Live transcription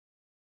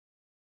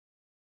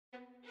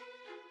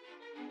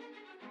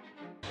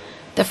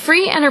The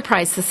Free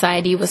Enterprise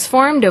Society was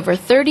formed over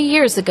 30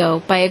 years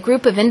ago by a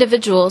group of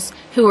individuals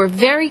who were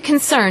very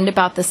concerned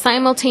about the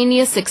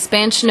simultaneous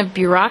expansion of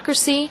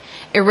bureaucracy,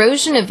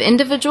 erosion of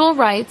individual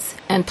rights,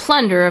 and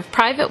plunder of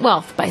private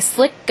wealth by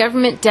slick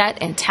government debt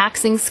and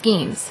taxing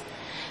schemes.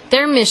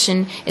 Their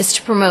mission is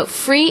to promote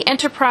free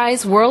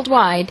enterprise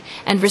worldwide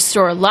and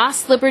restore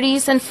lost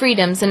liberties and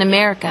freedoms in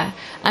America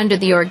under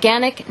the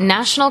organic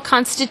national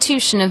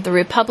constitution of the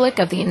Republic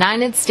of the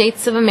United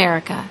States of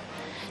America.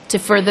 To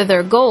further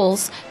their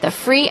goals, the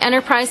Free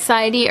Enterprise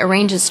Society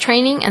arranges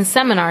training and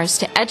seminars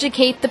to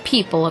educate the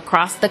people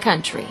across the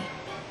country.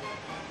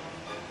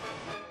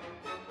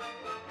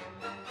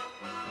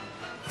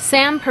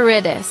 Sam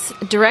Paredes,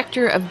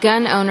 Director of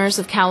Gun Owners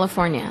of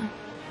California.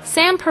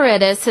 Sam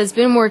Paredes has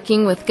been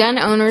working with gun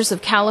owners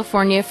of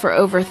California for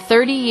over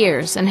 30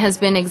 years and has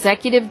been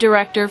Executive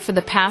Director for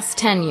the past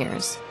 10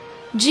 years.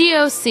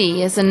 GOC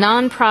is a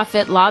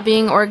non-profit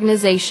lobbying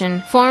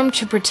organization formed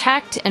to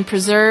protect and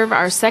preserve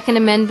our Second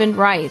Amendment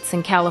rights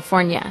in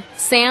California.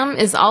 Sam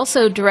is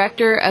also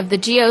director of the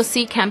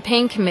GOC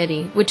Campaign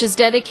Committee, which is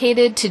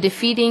dedicated to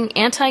defeating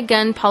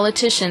anti-gun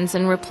politicians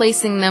and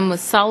replacing them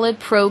with solid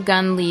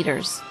pro-gun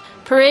leaders.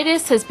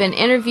 Paredes has been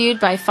interviewed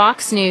by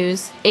Fox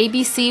News,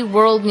 ABC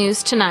World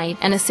News Tonight,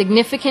 and a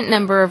significant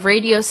number of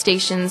radio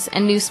stations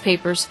and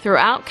newspapers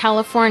throughout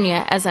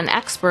California as an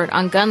expert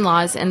on gun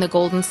laws in the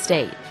Golden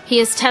State. He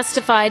has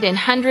testified in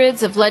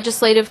hundreds of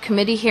legislative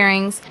committee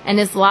hearings and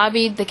has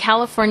lobbied the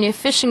California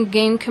Fish and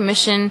Game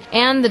Commission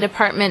and the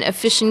Department of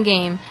Fish and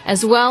Game,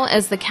 as well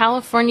as the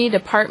California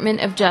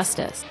Department of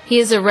Justice. He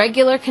is a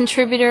regular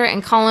contributor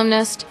and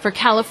columnist for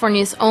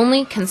California's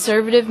only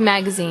conservative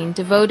magazine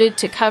devoted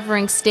to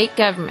covering state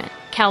government,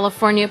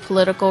 California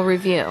Political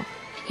Review.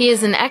 He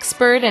is an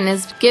expert and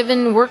has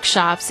given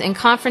workshops in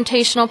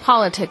confrontational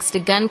politics to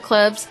gun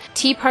clubs,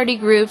 Tea Party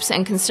groups,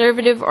 and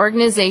conservative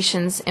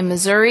organizations in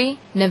Missouri,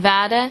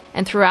 Nevada,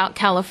 and throughout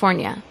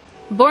California.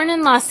 Born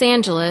in Los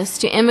Angeles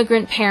to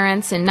immigrant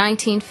parents in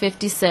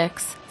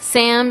 1956,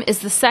 Sam is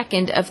the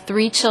second of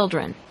 3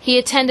 children. He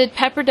attended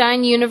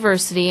Pepperdine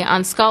University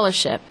on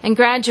scholarship and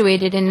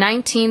graduated in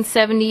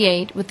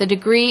 1978 with a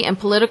degree in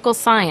political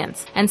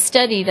science and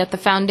studied at the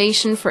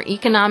Foundation for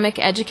Economic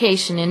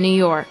Education in New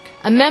York.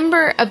 A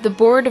member of the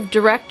Board of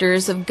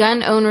Directors of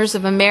Gun Owners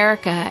of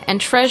America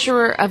and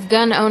treasurer of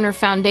Gun Owner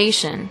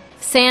Foundation,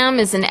 Sam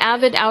is an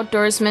avid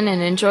outdoorsman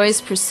and enjoys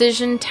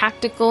precision,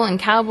 tactical, and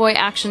cowboy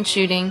action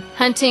shooting,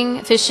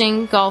 hunting,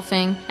 fishing,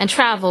 golfing, and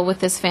travel with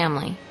his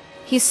family.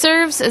 He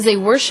serves as a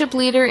worship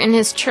leader in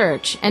his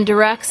church and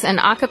directs an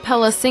a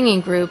cappella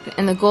singing group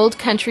in the Gold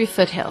Country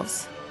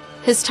foothills.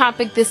 His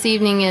topic this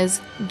evening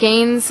is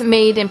Gains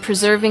Made in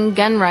Preserving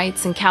Gun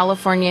Rights in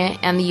California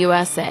and the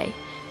USA.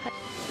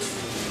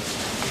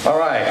 All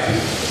right,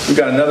 we've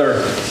got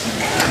another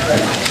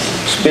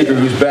speaker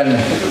who's been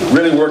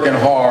really working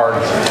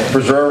hard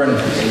preserving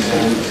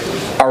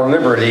our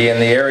liberty in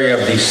the area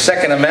of the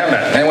Second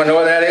Amendment. Anyone know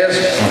what that is?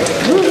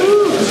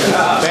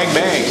 Bang,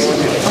 bang.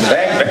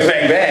 Bang, bang,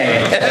 bang, bang.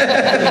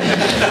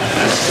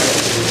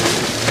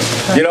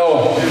 You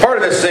know, part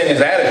of this thing is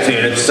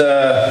attitude. It's,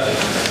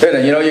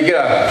 you know, you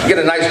get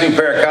a nice new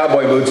pair of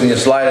cowboy boots and you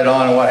slide it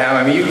on and what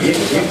have you. I mean,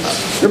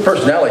 your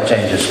personality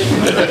changes.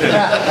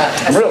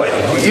 Really,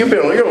 you're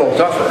a little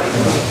tougher.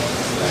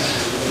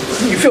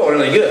 You feel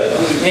really good.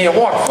 And you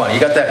walk funny. You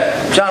got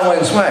that John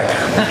Wayne swag.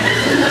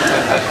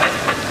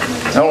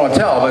 I don't want to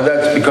tell, but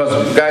that's because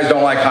guys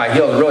don't like high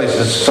heels, really,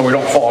 so we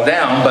don't fall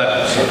down,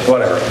 but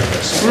whatever.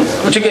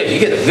 But you get a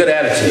good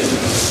attitude.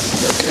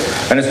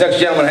 And this next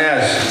gentleman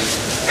has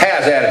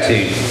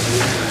attitude.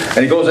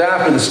 And he goes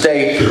after the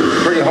state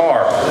pretty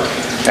hard.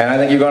 And I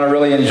think you're going to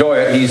really enjoy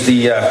it. He's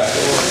been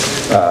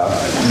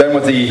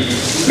with the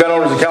Gun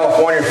Owners of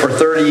California for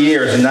 30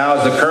 years, and now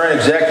is the current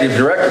executive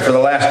director for the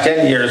last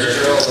 10 years,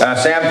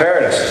 Sam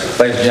Paredes,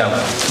 ladies and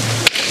gentlemen.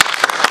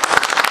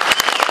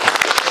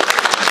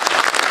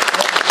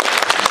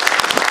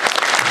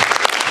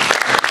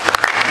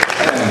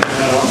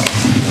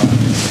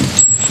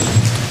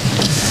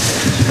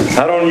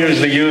 I don't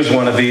usually use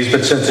one of these,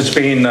 but since it's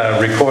being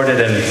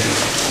recorded and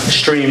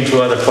streamed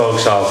to other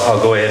folks,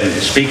 I'll go ahead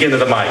and speak into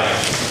the mic.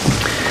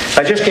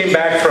 I just came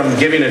back from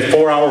giving a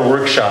 4-hour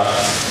workshop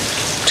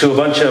to a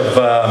bunch of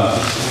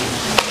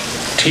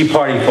Tea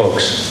Party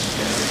folks.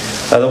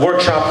 The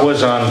workshop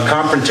was on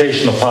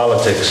confrontational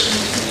politics.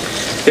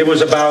 It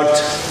was about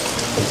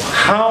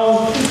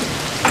how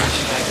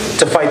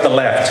to fight the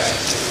left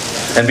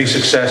and be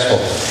successful.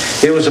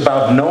 It was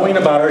about knowing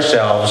about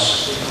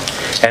ourselves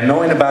and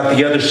knowing about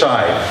the other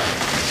side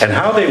and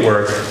how they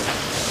work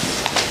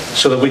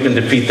so that we can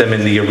defeat them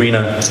in the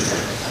arena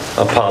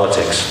of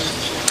politics.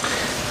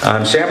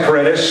 I'm Sam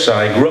Paredes.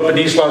 I grew up in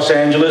East Los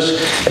Angeles,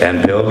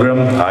 and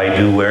Pilgrim, I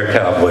do wear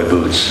cowboy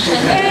boots.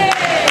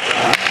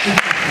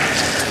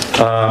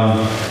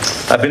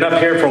 I've been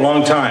up here for a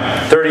long time,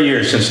 30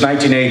 years, since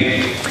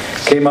 1980.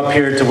 Came up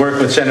here to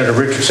work with Senator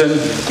Richardson,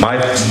 my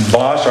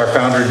boss, our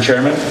founder and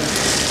chairman.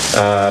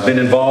 been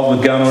involved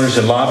with gun owners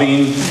in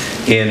lobbying,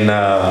 in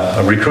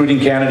recruiting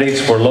candidates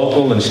for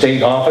local and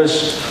state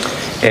office,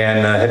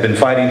 and have been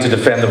fighting to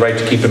defend the right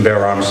to keep and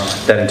bear arms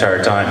that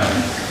entire time.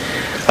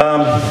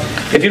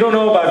 If you don't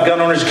know about Gun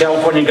Owners of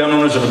California, Gun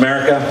Owners of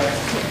America,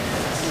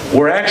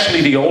 we're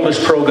actually the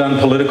oldest pro-gun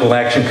political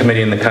action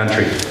committee in the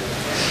country.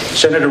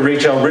 Senator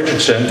Rachel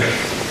Richardson,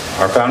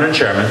 our founder and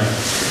chairman,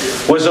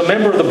 was a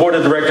member of the board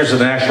of directors of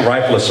the National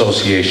Rifle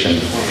Association.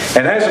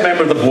 And as a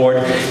member of the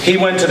board, he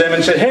went to them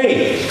and said,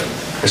 hey,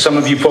 some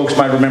of you folks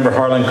might remember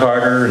Harlan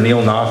Carter,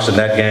 Neil Knox, and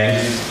that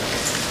gang,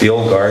 the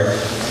old guard.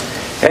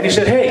 And he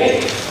said,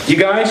 hey, you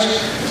guys,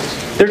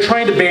 they're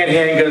trying to ban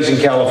handguns in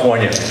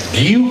California.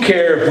 Do you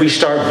care if we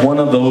start one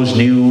of those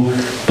new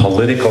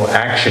political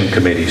action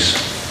committees?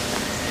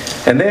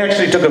 And they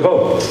actually took a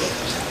vote.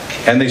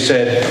 And they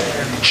said,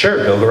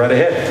 sure, go right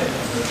ahead.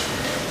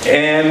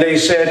 And they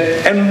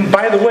said, and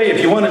by the way,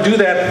 if you want to do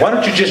that, why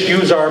don't you just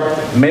use our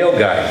mail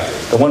guy,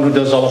 the one who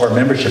does all of our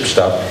membership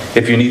stuff,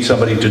 if you need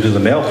somebody to do the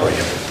mail for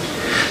you.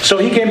 So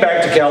he came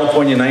back to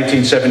California in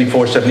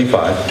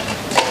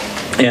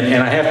 1974-75,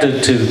 and I have to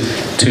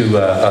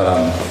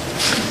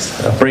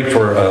break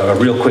for a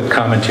real quick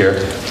comment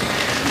here.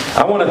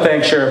 I want to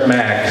thank Sheriff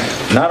Mack,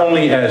 not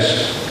only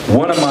as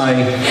one of my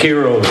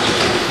heroes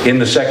in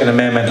the Second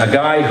Amendment, a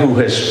guy who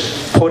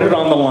has put it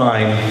on the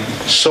line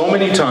so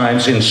many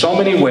times, in so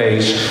many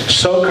ways,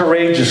 so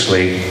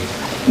courageously,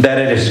 that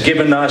it has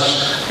given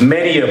us,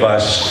 many of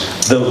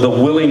us, the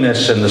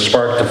willingness and the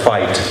spark to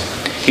fight.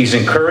 He's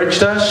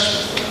encouraged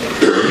us.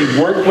 He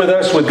worked with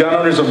us with Gun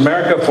Owners of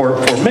America for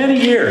many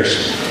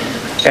years.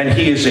 And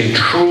he is a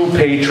true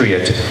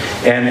patriot.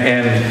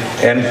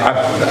 And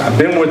I've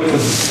been with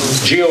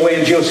GOA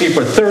and GOC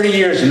for 30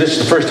 years, and this is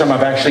the first time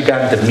I've actually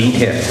gotten to meet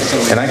him.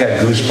 And I got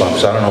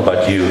goosebumps. I don't know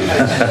about you.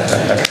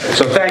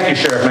 So thank you,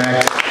 Sheriff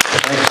Mack.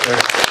 Thank you, sir.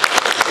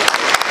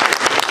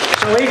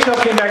 So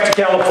HL came back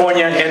to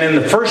California, and in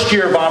the first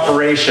year of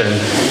operation,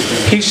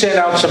 he sent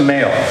out some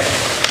mail.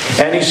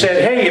 And he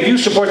said, hey, if you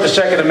support the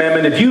Second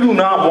Amendment, if you do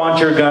not want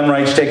your gun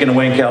rights taken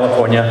away in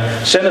California,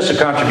 send us a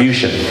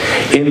contribution.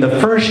 In the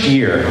first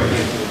year,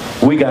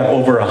 we got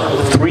over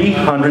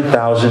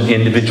 300,000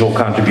 individual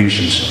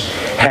contributions.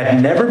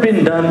 Had never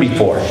been done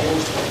before.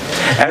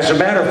 As a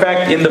matter of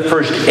fact, in the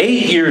first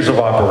 8 years of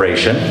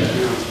operation,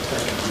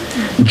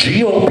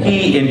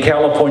 GOP in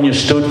California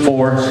stood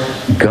for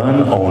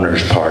Gun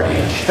Owners Party.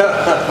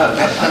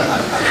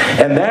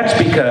 And that's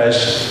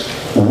because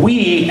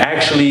we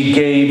actually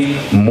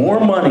gave more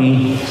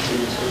money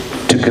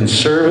to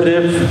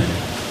conservative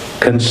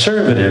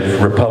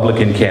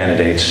Republican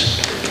candidates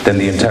than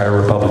the entire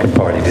Republican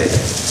Party did.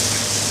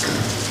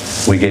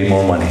 We gave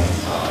more money,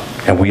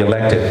 and we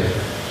elected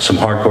some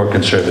hardcore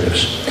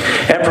conservatives.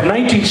 And from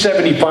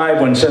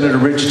 1975, when Senator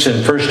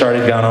Richardson first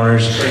started Gun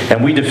Owners,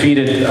 and we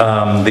defeated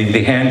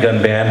the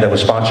handgun ban that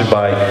was sponsored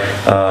by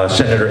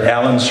Senator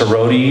Alan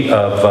Cerroti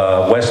of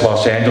West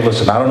Los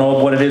Angeles. And I don't know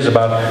what it is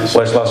about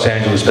West Los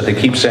Angeles, but they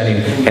keep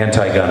sending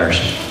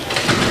anti-gunners.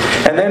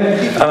 And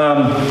then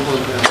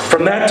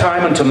from that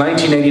time until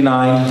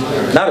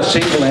 1989, not a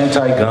single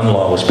anti-gun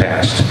law was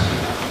passed.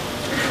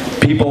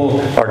 People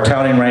are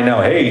touting right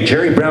now, hey,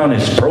 Jerry Brown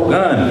is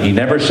pro-gun. He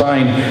never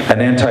signed an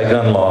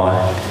anti-gun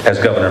law as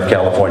governor of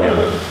California.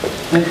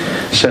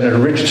 Senator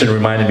Richardson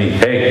reminded me,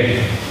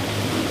 hey,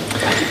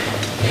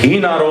 he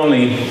not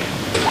only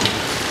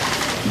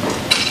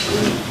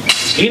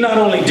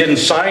didn't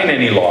sign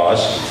any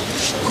laws,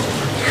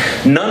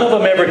 none of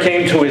them ever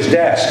came to his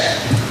desk.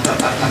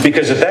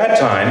 Because at that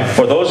time,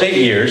 for those 8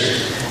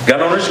 years, Gun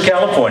Owners of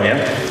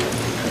California,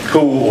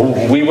 who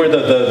we were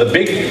the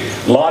big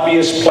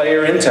lobbyist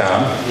player in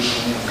town,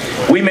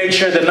 we made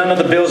sure that none of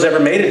the bills ever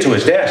made it to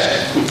his desk.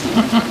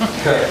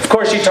 Of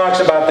course, he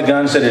talks about the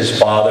guns that his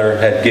father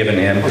had given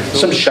him,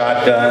 some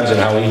shotguns, and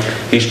how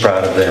he's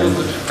proud of them.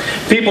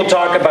 People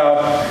talk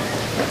about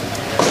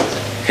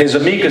his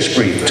amicus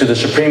brief to the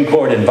Supreme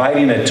Court,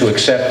 inviting it to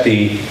accept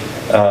the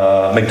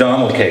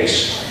McDonald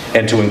case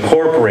and to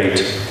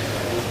incorporate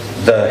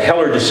the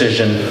Heller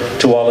decision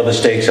to all of the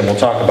states, and we'll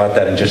talk about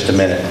that in just a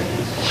minute.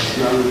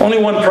 Only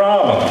one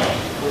problem.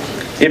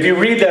 If you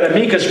read that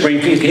amicus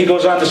brief, he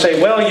goes on to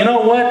say, well, you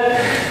know what?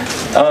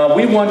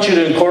 We want you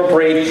to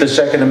incorporate the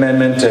Second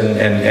Amendment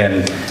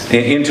and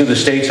into the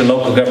states and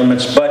local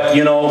governments, but,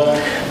 you know,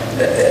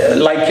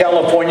 like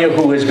California,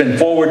 who has been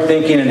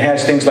forward-thinking and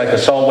has things like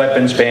assault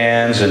weapons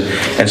bans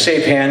and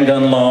safe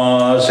handgun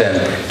laws and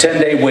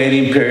 10-day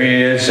waiting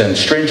periods and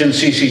stringent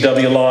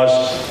CCW laws,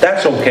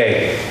 that's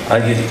okay.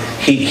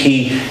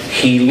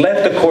 He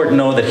let the court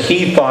know that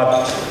he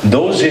thought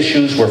those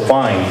issues were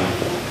fine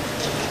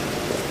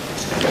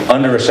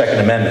under a Second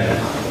Amendment.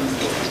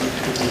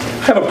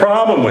 I have a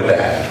problem with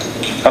that.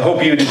 I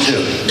hope you do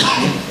too.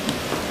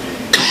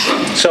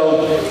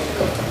 So,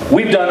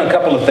 we've done a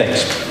couple of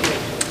things.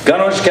 Gun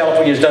Owners of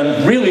California has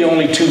done really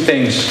only two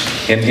things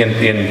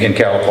in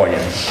California.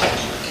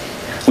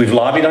 We've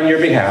lobbied on your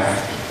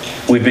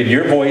behalf. We've been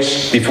your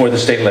voice before the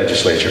state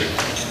legislature.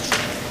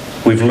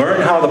 We've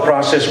learned how the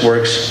process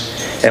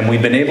works, And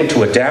we've been able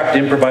to adapt,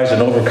 improvise,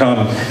 and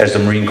overcome, as the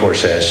Marine Corps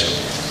says,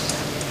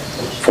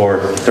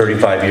 for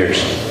 35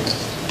 years.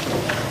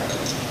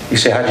 You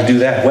say, how'd you do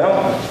that?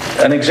 Well,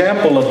 an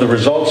example of the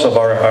results of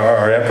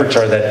our efforts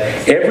are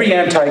that every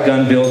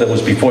anti-gun bill that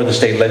was before the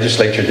state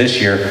legislature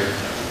this year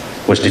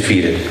was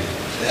defeated.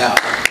 Yeah.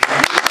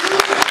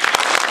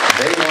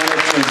 They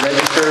wanted to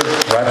register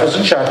rifles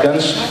and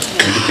shotguns,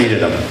 we defeated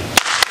them.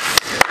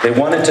 They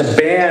wanted to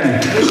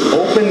ban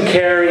open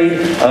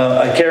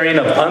carrying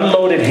of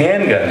unloaded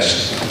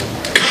handguns,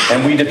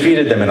 and we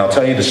defeated them, and I'll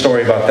tell you the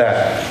story about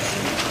that.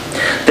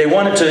 They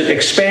wanted to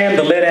expand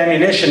the lead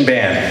ammunition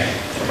ban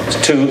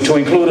to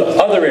include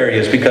other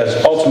areas because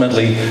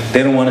ultimately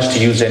they don't want us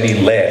to use any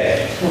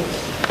lead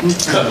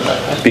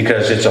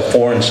because it's a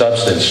foreign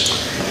substance.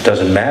 It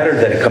doesn't matter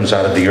that it comes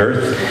out of the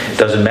earth. It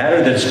doesn't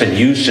matter that it's been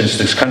used since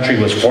this country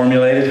was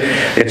formulated.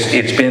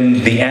 It's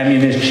been the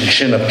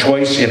ammunition of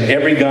choice in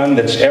every gun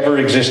that's ever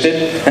existed.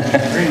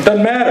 It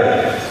doesn't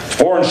matter. It's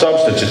foreign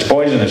substance. It's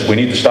poisonous. We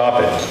need to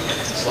stop it.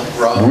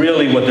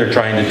 Really what they're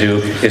trying to do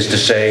is to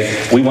say,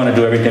 we want to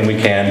do everything we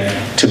can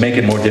to make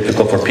it more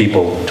difficult for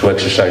people to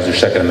exercise their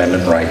Second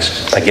Amendment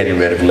rights by getting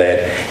rid of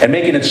lead and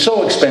making it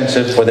so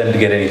expensive for them to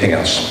get anything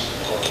else.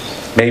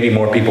 Maybe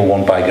more people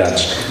won't buy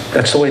guns.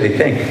 That's the way they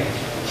think.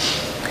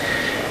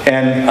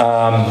 And,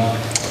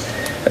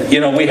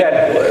 we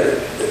had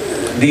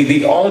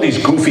all of these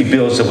goofy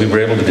bills that we were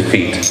able to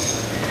defeat.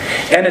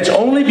 And it's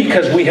only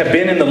because we have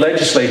been in the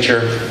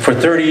legislature for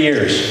 30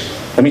 years.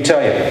 Let me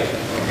tell you.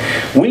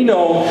 We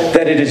know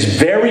that it is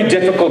very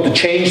difficult to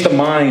change the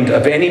mind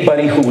of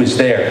anybody who is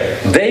there.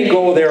 They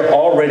go there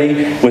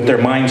already with their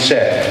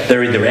mindset.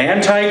 They're either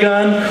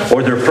anti-gun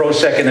or they're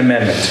pro-Second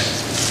Amendment.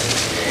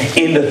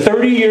 In the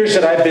 30 years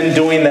that I've been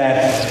doing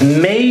that,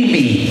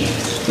 maybe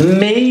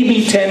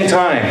 10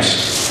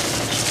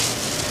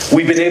 times,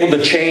 we've been able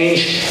to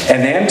change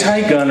an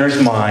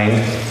anti-gunner's mind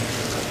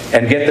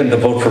and get them to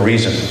vote for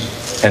reason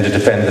and to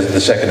defend the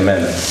Second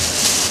Amendment.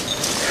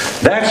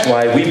 That's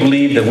why we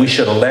believe that we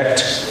should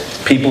elect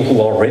people who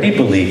already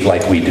believe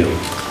like we do.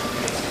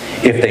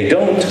 If they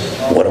don't,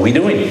 what are we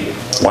doing?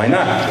 Why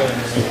not?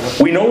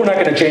 We know we're not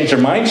going to change their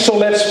minds, so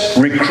let's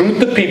recruit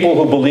the people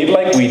who believe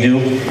like we do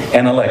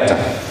and elect them.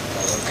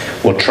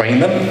 We'll train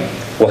them.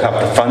 We'll help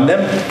to fund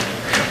them.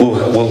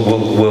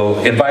 We'll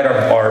invite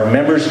our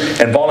members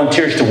and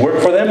volunteers to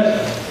work for them.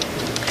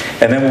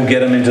 And then we'll get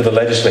them into the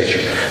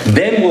legislature.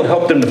 Then we'll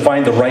help them to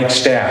find the right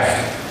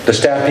staff. The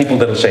staff people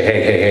that will say,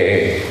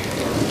 hey.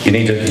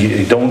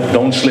 You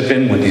don't slip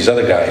in with these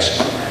other guys.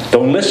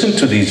 Don't listen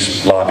to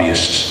these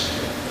lobbyists.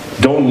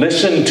 Don't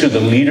listen to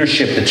the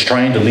leadership that's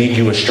trying to lead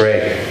you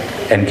astray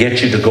and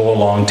get you to go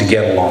along to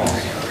get along.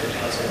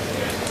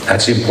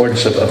 That's the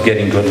importance of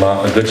getting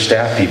good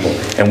staff people,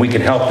 and we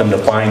can help them to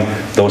find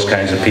those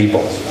kinds of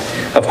people.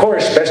 Of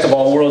course, best of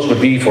all worlds would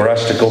be for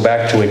us to go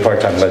back to a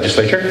part-time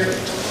legislature.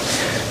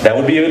 That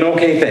would be an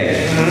okay thing.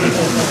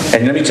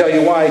 And let me tell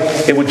you why.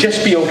 It would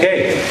just be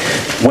okay.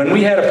 When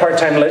we had a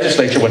part-time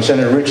legislature, when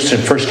Senator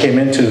Richardson first came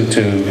into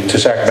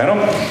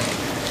Sacramento,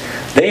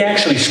 they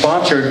actually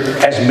sponsored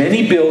as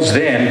many bills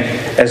then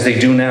as they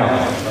do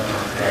now.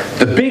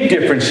 The big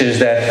difference is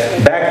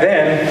that back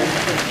then,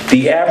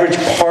 the average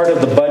part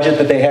of the budget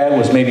that they had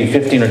was maybe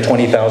 $15,000 or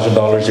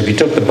 $20,000. If you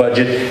took the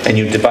budget and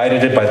you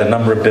divided it by the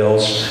number of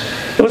bills,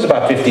 it was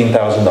about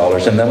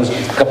 $15,000, and that was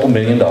a couple $1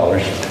 million.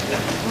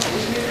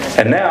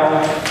 And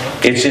now,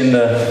 it's in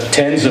the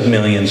tens of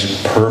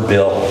millions per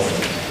bill.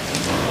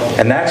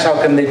 And that's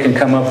how come they can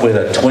come up with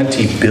a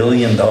 $20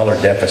 billion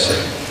deficit.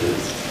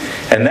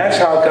 And that's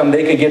how come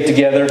they can get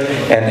together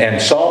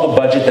and solve a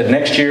budget that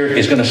next year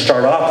is going to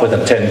start off with a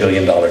 $10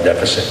 billion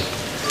deficit.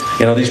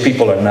 These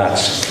people are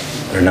nuts.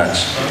 They're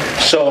nuts.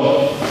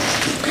 So,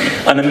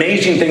 an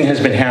amazing thing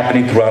has been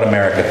happening throughout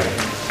America.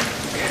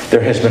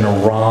 There has been a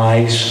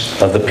rise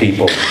of the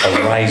people,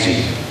 a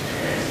rising.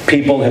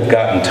 People have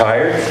gotten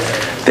tired.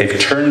 They've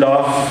turned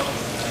off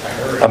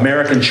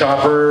American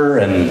Chopper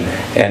and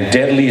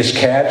Deadliest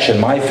Catch and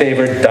my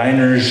favorite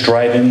Diners,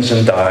 Drive-Ins,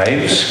 and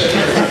Dives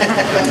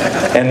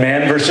and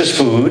Man vs.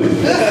 Food.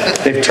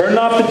 They've turned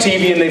off the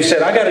TV and they've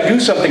said, I got to do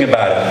something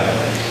about it.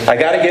 I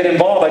got to get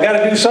involved. I got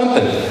to do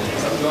something.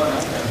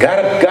 Got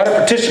to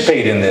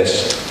participate in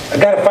this. I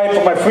got to fight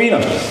for my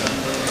freedom.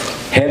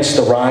 Hence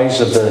the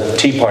rise of the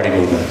Tea Party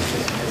movement.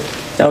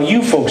 Now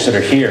you folks that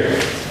are here,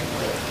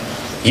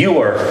 you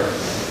are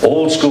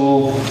old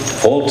school,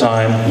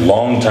 full-time,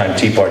 long-time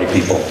Tea Party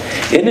people.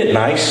 Isn't it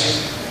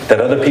nice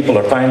that other people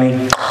are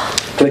finally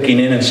clicking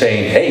in and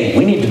saying, hey,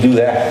 we need to do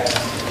that.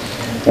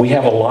 We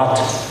have a lot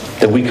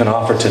that we can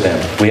offer to them.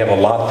 We have a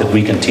lot that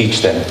we can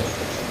teach them.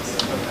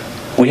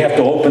 We have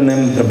to open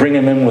them, bring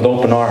them in with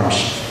open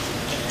arms.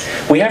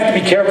 We have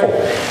to be careful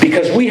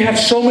because we have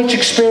so much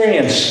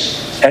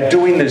experience at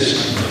doing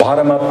this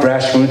bottom-up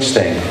grassroots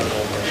thing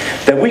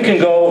that we can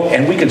go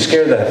and we can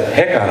scare the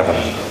heck out of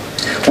them.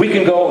 We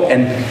can go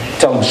and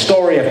tell them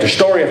story after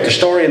story after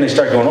story, and they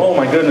start going, oh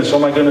my goodness, oh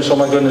my goodness, oh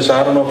my goodness,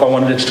 I don't know if I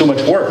want it, it's too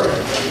much work.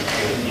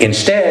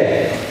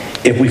 Instead,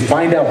 If we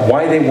find out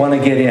why they want to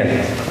get in,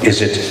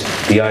 is it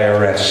the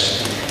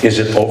IRS? Is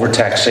it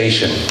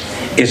overtaxation?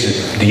 Is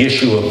it the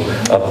issue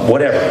of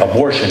whatever,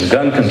 abortion,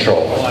 gun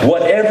control?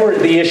 Whatever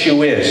the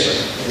issue is,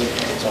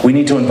 we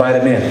need to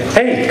invite them in.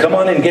 Hey, come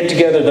on and get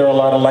together. There are a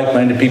lot of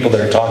like-minded people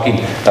that are talking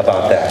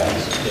about that.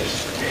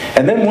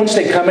 And then once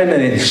they come in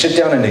and they sit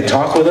down and they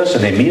talk with us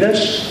and they meet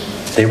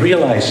us, they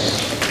realize,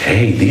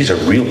 hey, these are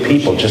real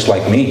people just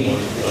like me.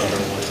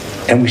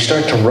 And we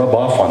start to rub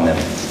off on them.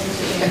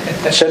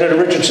 Senator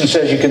Richardson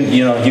says you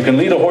can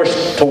lead a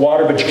horse to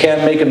water, but you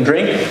can't make him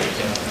drink.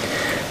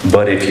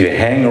 But if you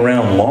hang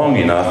around long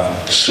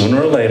enough,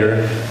 sooner or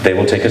later, they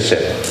will take a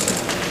sip.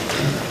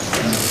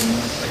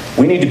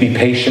 We need to be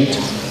patient.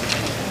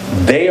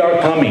 They are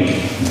coming.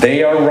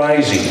 They are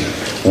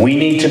rising. We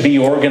need to be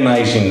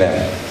organizing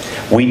them.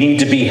 We need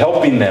to be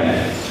helping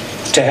them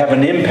to have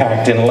an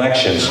impact in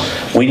elections.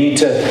 We need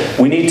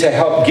to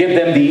help give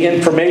them the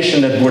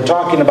information that we're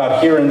talking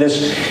about here in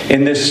this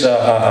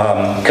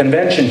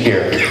convention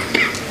here,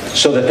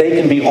 so that they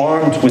can be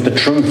armed with the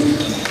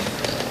truth,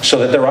 so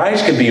that their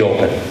eyes can be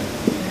open.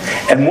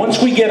 And once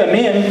we get them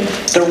in,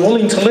 they're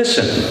willing to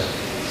listen.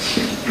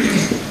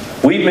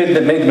 We've made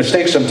the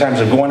mistake sometimes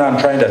of going out and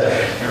trying to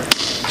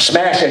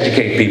smash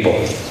educate people.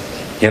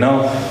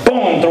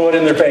 Boom, throw it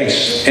in their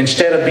face,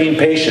 instead of being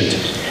patient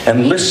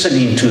and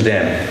listening to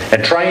them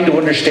and trying to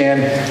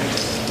understand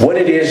what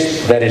it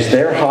is that is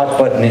their hot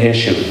button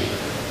issue.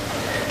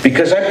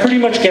 Because I pretty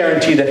much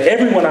guarantee that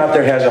everyone out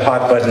there has a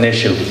hot button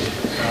issue.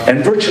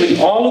 And virtually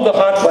all of the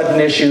hot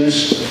button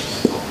issues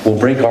will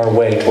break our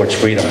way towards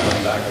freedom.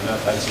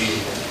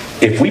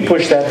 If we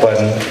push that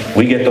button,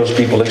 we get those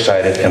people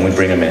excited and we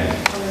bring them in.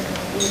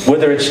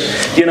 Whether it's,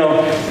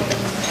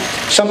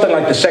 something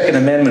like the Second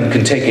Amendment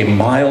can take a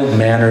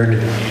mild-mannered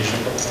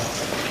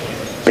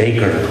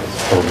baker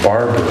or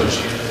barber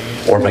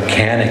or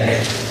mechanic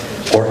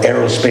or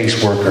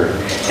aerospace worker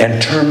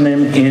and turn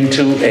them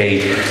into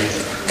a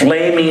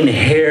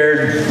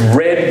flaming-haired,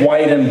 red,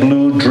 white, and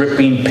blue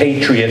dripping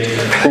patriot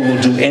who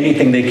will do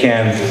anything they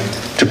can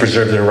to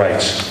preserve their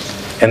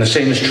rights. And the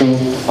same is true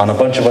on a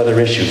bunch of other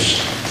issues.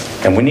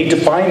 And we need to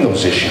find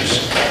those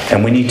issues,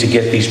 and we need to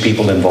get these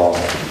people involved.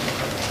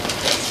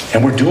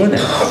 And we're doing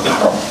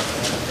that.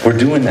 We're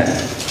doing that.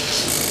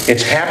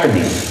 It's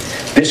happening.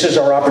 This is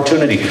our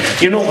opportunity.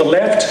 The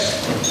left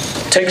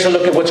takes a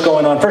look at what's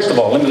going on. First of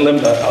all, a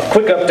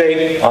quick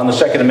update on the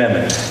Second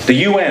Amendment. The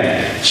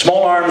UN,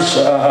 Small Arms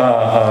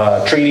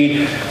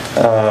Treaty,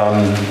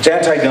 it's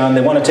anti-gun.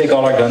 They want to take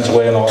all our guns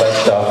away and all that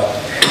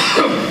stuff.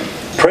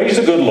 Praise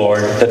the good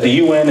Lord that the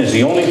UN is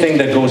the only thing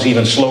that goes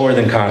even slower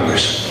than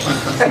Congress.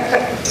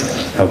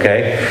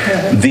 Okay?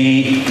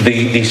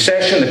 The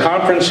session, the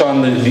conference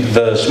on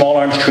the Small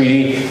Arms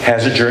Treaty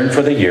has adjourned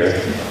for the year.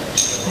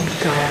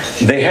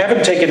 They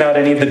haven't taken out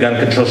any of the gun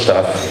control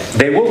stuff.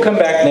 They will come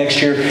back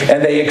next year,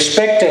 and they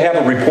expect to have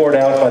a report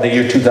out by the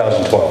year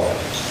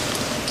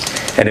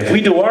 2012. And if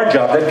we do our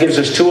job, that gives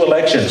us 2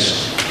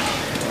 elections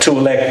to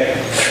elect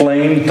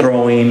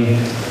flame-throwing,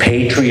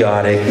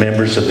 patriotic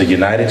members of the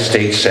United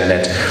States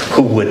Senate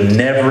who would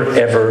never,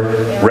 ever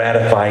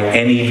ratify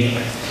any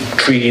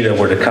treaty that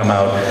were to come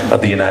out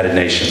of the United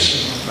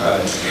Nations.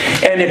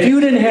 And if you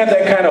didn't have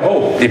that kind of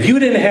hope, if you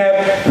didn't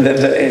have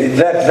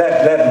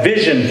that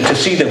vision to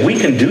see that we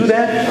can do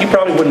that, you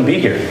probably wouldn't be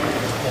here.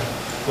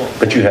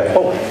 But you have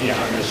hope.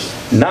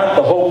 Not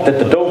the hope that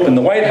the dope in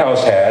the White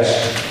House has.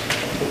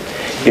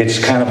 It's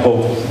kind of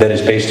hope that is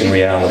based in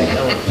reality,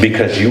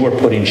 because you are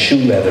putting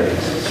shoe leather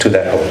to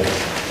that hope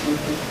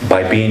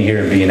by being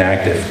here and being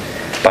active,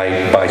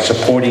 by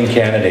supporting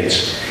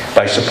candidates,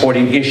 by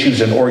supporting issues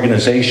and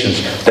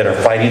organizations that are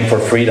fighting for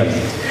freedom,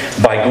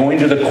 by going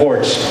to the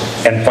courts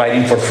and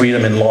fighting for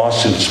freedom in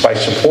lawsuits, by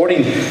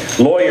supporting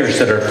lawyers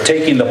that are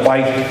taking the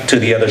fight to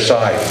the other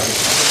side,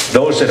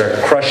 those that are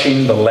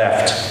crushing the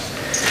left.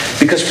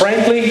 Because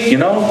frankly,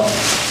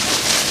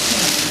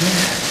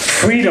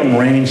 freedom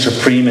reigned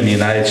supreme in the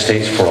United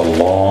States for a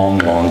long,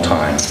 long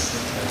time.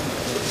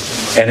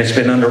 And it's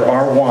been under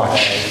our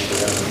watch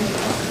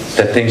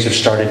that things have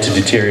started to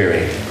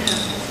deteriorate.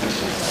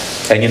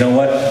 And you know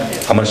what?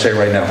 I'm going to say it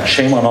right now.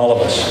 Shame on all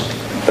of us.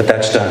 But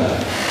that's done.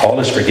 All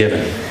is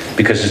forgiven.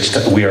 Because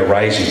we are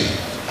rising.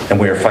 And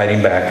we are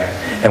fighting back.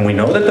 And we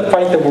know that the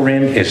fight that we're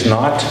in is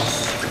not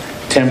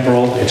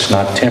temporal. It's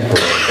not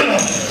temporary.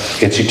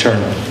 It's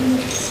eternal.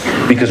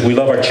 Because we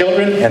love our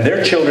children and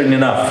their children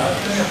enough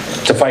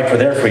to fight for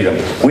their freedom.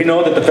 We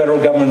know that the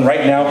federal government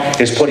right now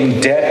is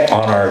putting debt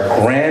on our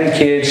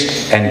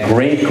grandkids and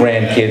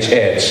great-grandkids'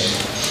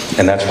 heads.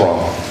 And that's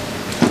wrong.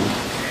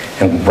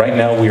 And right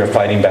now we are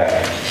fighting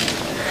back.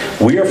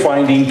 We are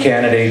finding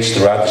candidates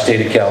throughout the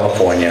state of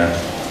California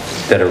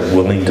that are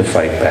willing to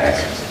fight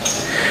back.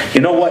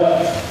 You know what?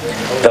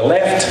 The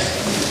left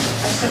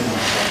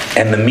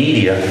and the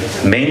media,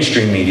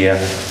 mainstream media,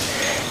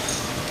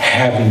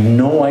 have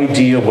no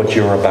idea what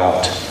you're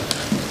about.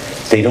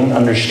 They don't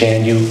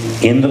understand you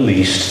in the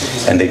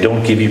least, and they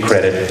don't give you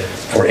credit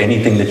for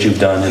anything that you've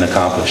done and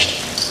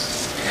accomplished.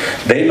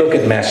 They look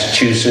at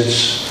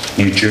Massachusetts,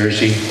 New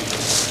Jersey,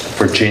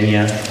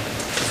 Virginia,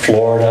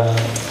 Florida,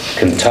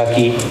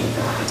 Kentucky,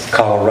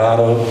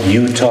 Colorado,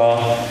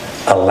 Utah,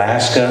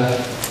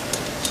 Alaska,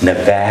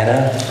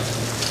 Nevada.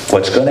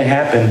 What's going to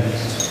happen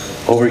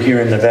over here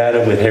in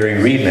Nevada with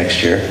Harry Reid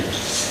next year,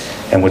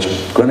 and what's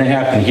going to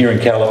happen here in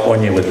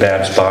California with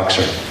Babs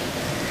Boxer.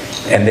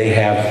 And they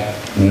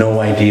have no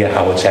idea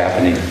how it's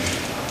happening.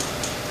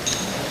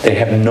 They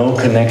have no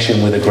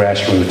connection with the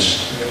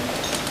grassroots.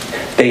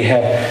 They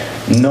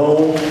have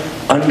no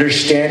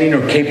understanding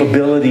or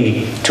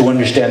capability to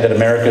understand that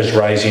America is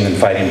rising and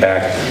fighting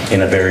back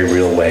in a very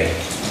real way.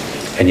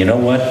 And you know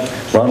what?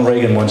 Ronald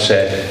Reagan once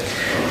said,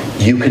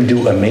 "You can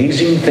do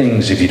amazing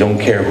things if you don't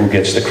care who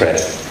gets the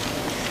credit."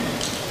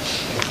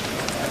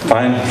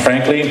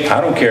 Frankly,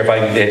 I don't care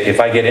if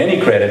I get any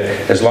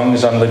credit as long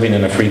as I'm living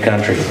in a free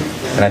country.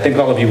 And I think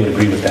all of you would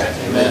agree with that.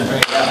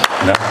 Amen.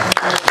 No?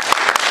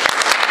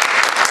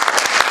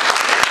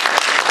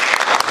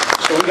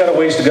 So we've got a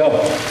ways to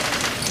go.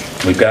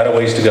 We've got a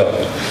ways to go.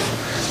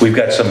 We've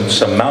got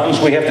some mountains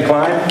we have to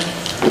climb.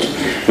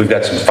 We've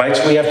got some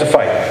fights we have to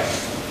fight.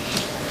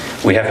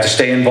 We have to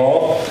stay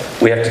involved.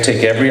 We have to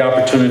take every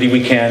opportunity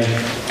we can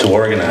to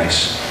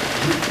organize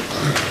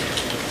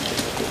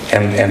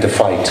and to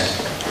fight.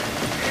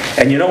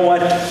 And you know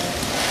what?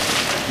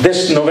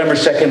 This November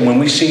 2nd, when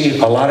we see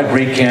a lot of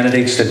great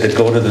candidates that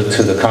go to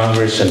the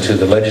Congress and to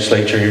the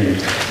legislature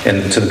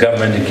and to the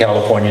government in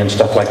California and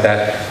stuff like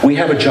that, we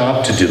have a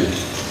job to do.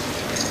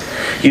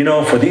 You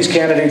know, for these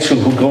candidates who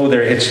go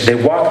there, they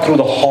walk through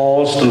the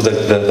halls, through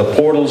the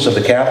portals of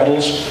the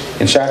capitals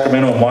in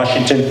Sacramento and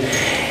Washington,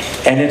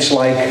 and it's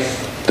like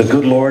the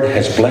good Lord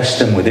has blessed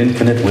them with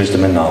infinite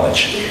wisdom and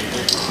knowledge.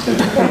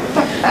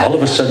 All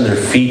of a sudden their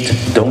feet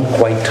don't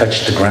quite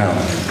touch the ground.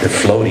 They're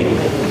floating.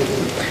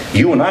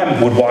 You and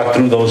I would walk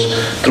through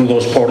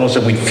those portals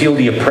and we'd feel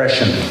the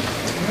oppression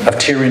of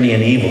tyranny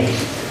and evil.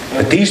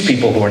 But these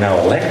people who are now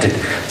elected,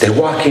 they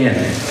walk in.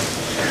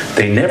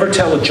 They never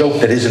tell a joke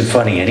that isn't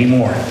funny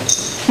anymore.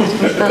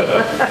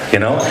 You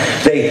know?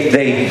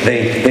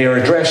 They are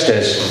addressed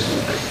as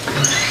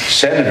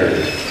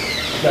Senator,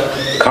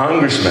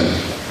 Congressman,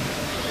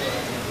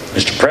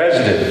 Mr.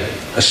 President,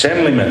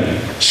 Assemblyman,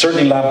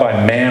 certainly not by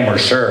ma'am or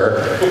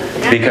sir,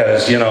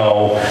 because, you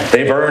know,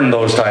 they've earned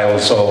those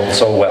titles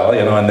so well,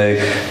 you know, and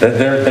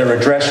they're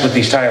addressed with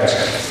these titles.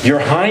 Your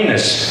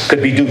Highness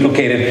could be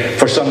duplicated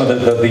for some of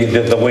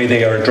the way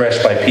they are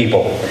addressed by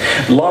people.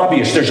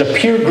 Lobbyists, there's a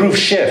peer group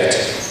shift.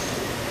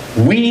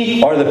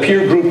 We are the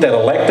peer group that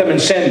elect them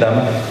and send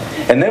them,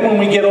 and then when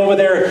we get over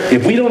there,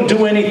 if we don't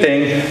do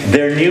anything,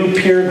 their new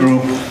peer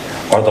group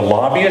are the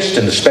lobbyists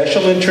and the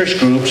special interest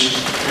groups,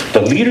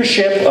 the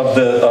leadership of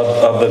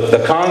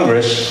the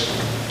Congress,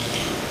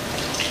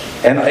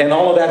 and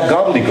all of that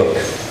gobbledygook,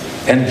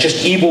 and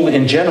just evil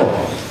in general.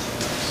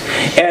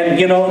 And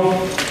you know,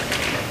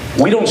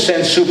 we don't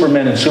send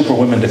supermen and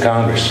superwomen to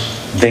Congress.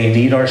 They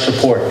need our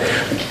support.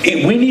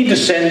 We need to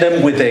send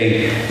them with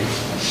a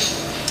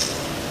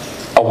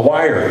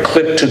wire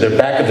clipped to the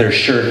back of their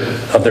shirt,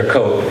 of their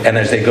coat, and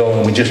as they go,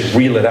 and we just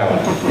reel it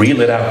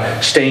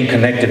out, staying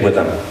connected with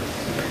them.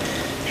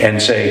 And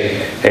say,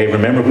 hey,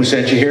 remember who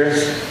sent you here?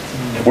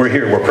 We're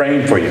here, we're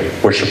praying for you,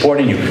 we're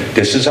supporting you.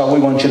 This is how we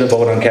want you to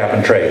vote on cap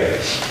and trade.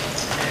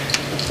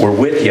 We're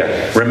with you.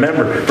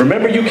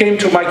 Remember you came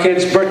to my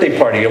kid's birthday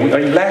party.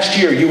 Last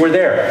year you were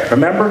there.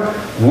 Remember?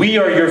 We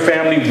are your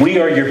family, we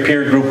are your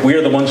peer group, we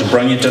are the ones who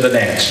brought you to the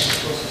dance.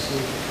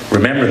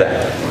 Remember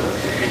that.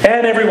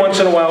 And every once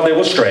in a while they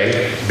will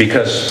stray,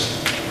 because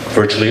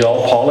virtually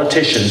all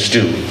politicians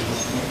do.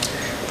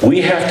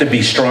 We have to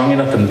be strong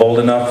enough and bold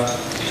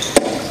enough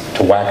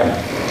to whack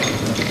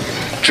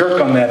them.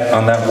 Jerk on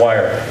that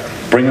wire.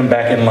 Bring them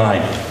back in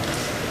line.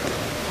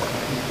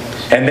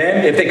 And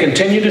then, if they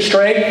continue to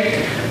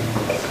stray,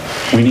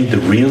 we need to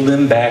reel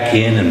them back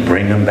in and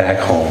bring them back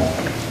home.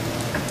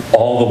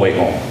 All the way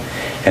home.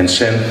 And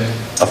send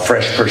a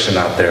fresh person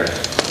out there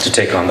to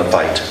take on the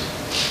fight.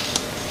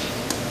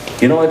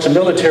 You know, it's a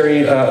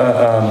military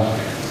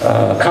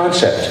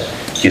concept.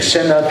 You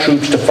send out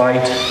troops to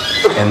fight,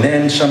 and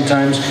then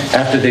sometimes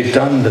after they've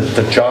done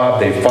the job,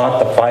 they've fought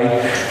the fight,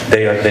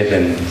 they've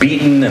been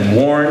beaten and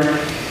worn,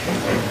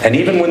 and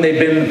even when they've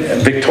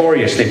been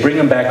victorious, they bring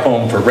them back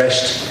home for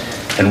rest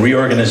and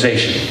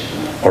reorganization,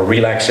 or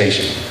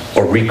relaxation,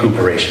 or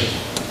recuperation.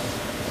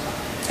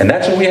 And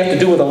that's what we have to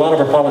do with a lot of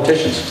our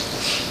politicians.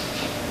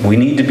 We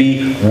need to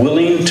be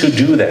willing to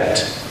do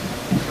that.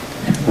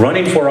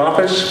 Running for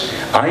office,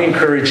 I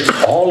encourage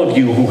all of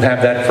you who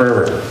have that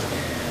fervor,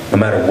 no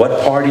matter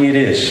what party it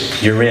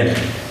is you're in.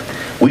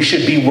 We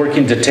should be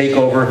working to take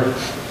over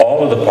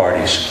all of the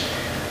parties.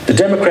 The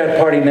Democrat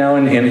Party now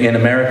in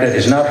America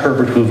is not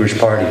Herbert Hoover's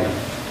party.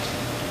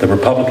 The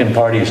Republican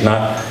Party is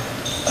not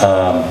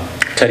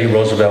Teddy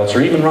Roosevelt's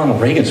or even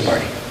Ronald Reagan's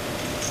party.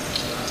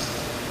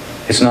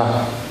 It's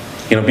not.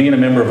 You know, being a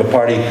member of a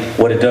party,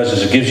 what it does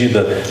is it gives you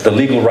the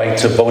legal right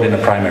to vote in a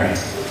primary,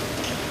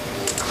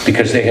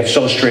 because they have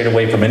so strayed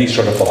away from any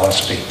sort of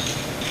philosophy.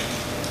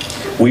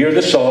 We are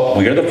the salt,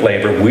 we are the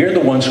flavor, we are the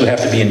ones who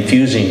have to be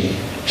infusing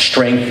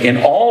strength in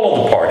all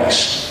of the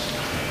parties,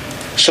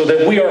 so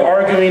that we are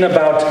arguing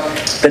about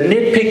the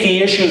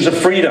nitpicky issues of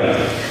freedom.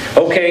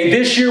 Okay,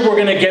 this year we're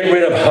going to get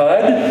rid of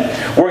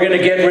HUD, we're going to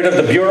get rid of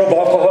the Bureau of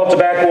Alcohol,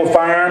 Tobacco, and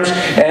Firearms,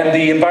 and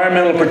the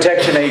Environmental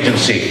Protection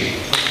Agency.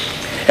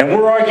 And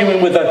we're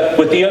arguing with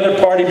the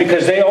other party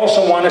because they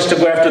also want us to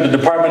go after the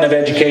Department of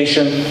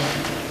Education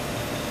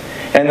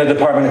and the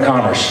Department of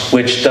Commerce,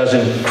 which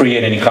doesn't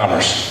create any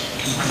commerce.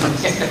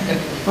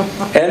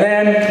 And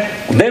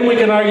then we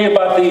can argue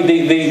about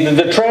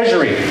the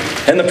Treasury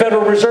and the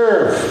Federal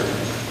Reserve.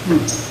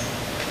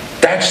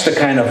 That's the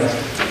kind of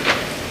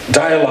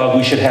dialogue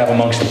we should have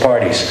amongst the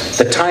parties.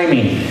 The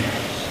timing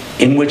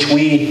in which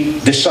we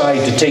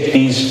decide to take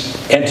these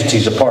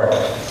entities apart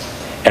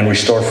and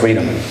restore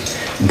freedom.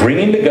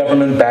 Bringing the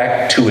government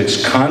back to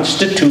its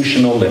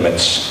constitutional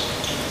limits.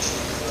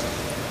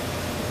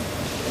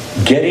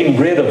 Getting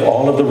rid of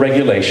all of the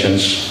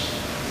regulations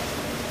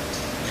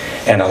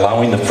and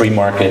allowing the free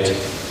market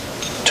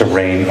to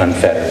reign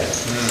unfettered.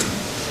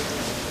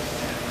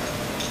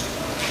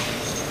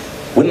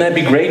 Wouldn't that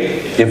be great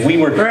if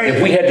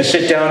we had to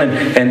sit down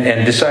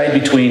and decide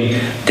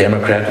between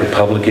Democrat,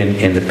 Republican,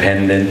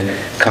 Independent,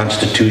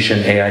 Constitution,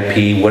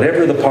 AIP,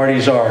 whatever the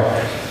parties are,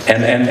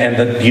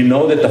 and you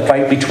know that the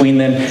fight between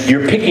them,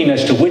 you're picking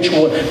as to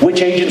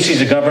which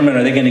agencies of government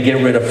are they going to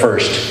get rid of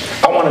first.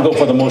 I want to go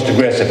for the most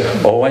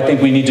aggressive. Oh, I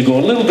think we need to go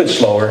a little bit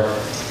slower.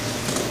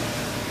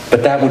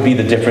 But that would be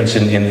the difference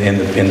in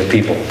the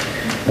people.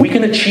 We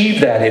can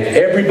achieve that if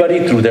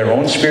everybody, through their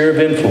own sphere of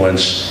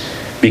influence,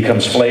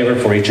 becomes flavor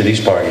for each of these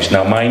parties.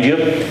 Now, mind you,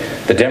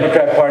 the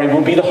Democrat Party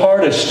will be the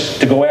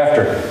hardest to go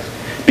after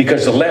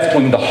because the left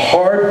wing, the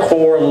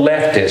hardcore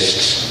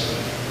leftists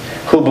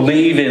who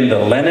believe in the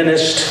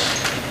Leninist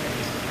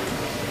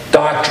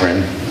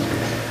doctrine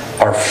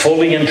are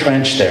fully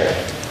entrenched there.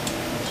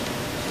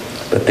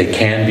 But they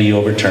can be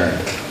overturned.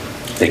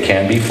 They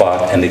can be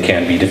fought and they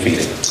can be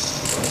defeated.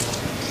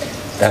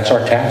 That's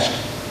our task.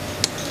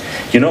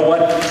 You know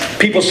what?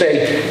 People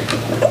say,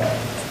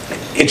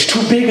 it's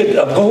too big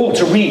a goal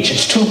to reach.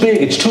 It's too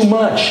big. It's too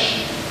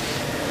much.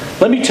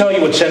 Let me tell you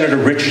what Senator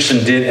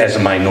Richardson did as a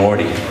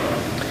minority.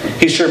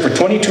 He served for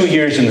 22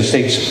 years in the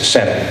state's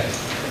Senate.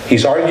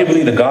 He's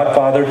arguably the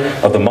godfather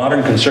of the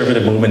modern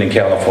conservative movement in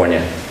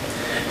California.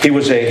 He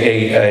was I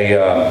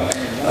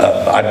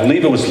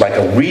believe it was like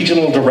a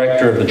regional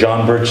director of the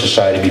John Birch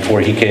Society before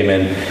he came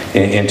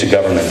into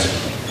government.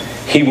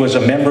 He was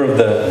a member of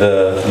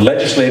the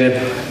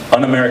Legislative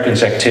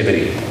Un-Americans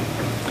Activity.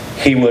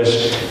 He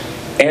was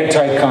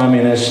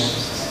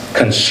anti-communist,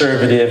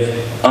 conservative,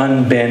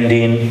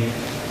 unbending,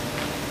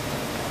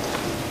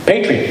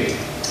 patriot,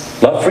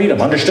 loved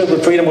freedom, understood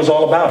what freedom was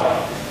all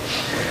about.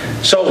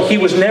 So he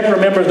was never a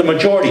member of the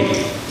majority.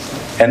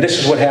 And this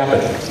is what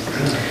happened.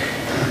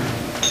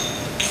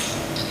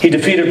 He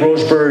defeated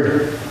Rose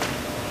Byrd,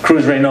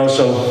 Cruz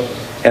Reynoso,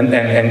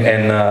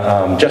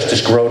 and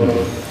Justice Grodin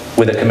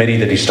with a committee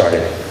that he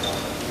started.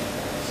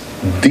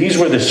 These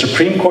were the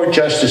Supreme Court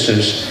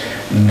justices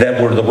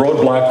that were the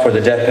roadblock for the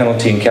death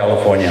penalty in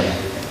California.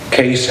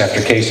 Case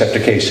after case after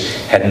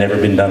case had never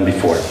been done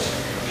before.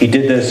 He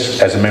did this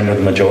as a member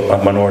of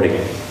the minority.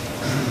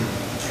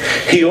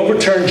 He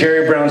overturned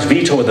Jerry Brown's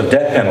veto of the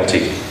death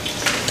penalty.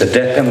 The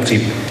death penalty,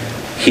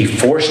 he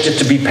forced it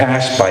to be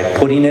passed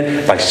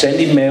by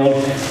sending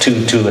mail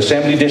to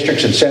assembly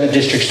districts and senate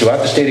districts throughout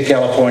the state of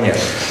California.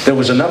 There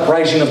was an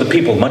uprising of the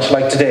people, much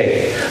like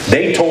today.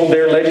 They told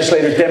their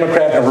legislators,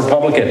 Democrat or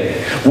Republican,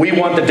 we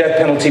want the death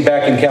penalty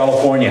back in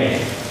California.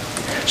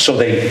 So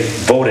they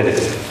voted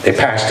it. They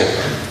passed it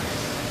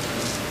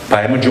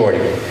by a majority.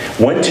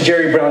 Went to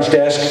Jerry Brown's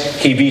desk,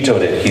 he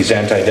vetoed it. He's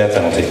anti-death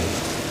penalty.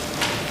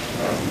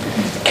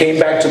 Came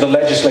back to the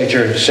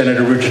legislature,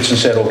 Senator Richardson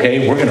said,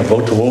 okay, we're going to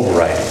vote to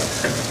override.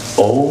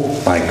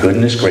 Oh my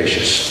goodness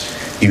gracious.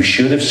 You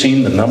should have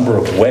seen the number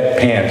of wet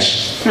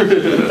pants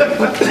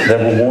that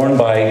were worn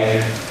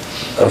by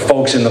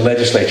folks in the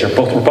legislature,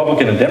 both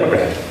Republican and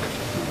Democrat.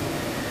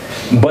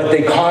 But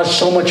they caused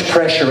so much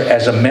pressure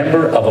as a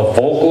member of a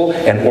vocal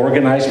and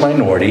organized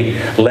minority,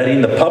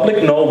 letting the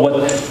public know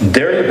what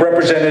their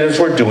representatives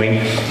were doing,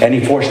 and he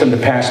forced them to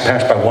pass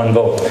by one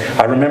vote.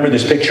 I remember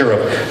this picture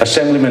of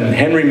Assemblyman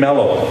Henry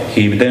Mello.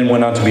 He then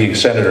went on to be a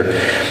senator.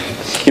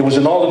 It was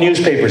in all the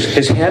newspapers.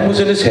 His hand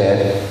was in his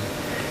head.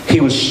 He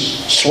was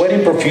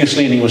sweating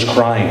profusely and he was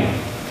crying,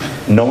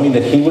 knowing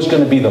that he was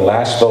going to be the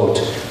last vote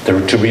to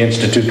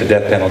reinstitute the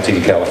death penalty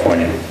in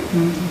California.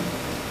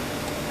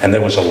 And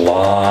there was a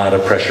lot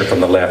of pressure from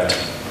the left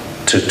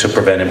to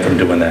prevent him from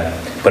doing that.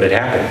 But it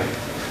happened.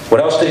 What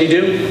else did he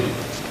do?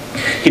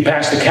 He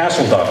passed the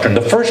Castle Doctrine,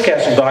 the first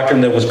Castle Doctrine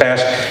that was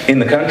passed in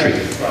the country.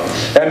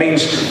 That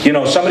means, you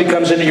know, somebody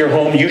comes into your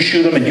home, you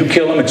shoot them and you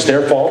kill them, it's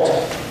their fault,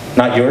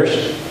 not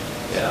yours.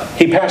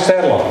 He passed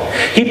that law.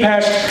 He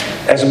passed,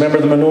 as a member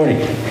of the minority,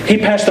 he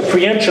passed the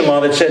preemption law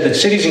that said that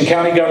cities and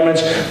county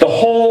governments, the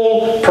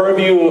whole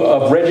purview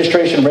of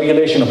registration and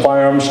regulation of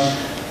firearms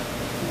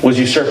was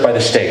usurped by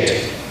the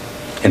state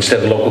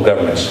instead of local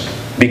governments.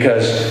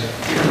 Because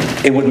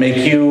it would make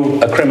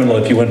you a criminal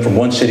if you went from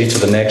one city to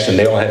the next and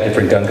they all had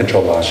different gun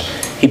control laws.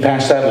 He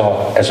passed that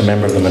law as a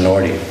member of the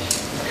minority.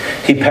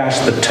 He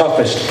passed the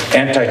toughest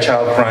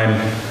anti-child crime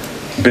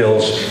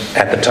bills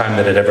at the time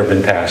that had ever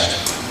been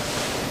passed.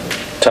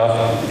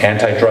 Tough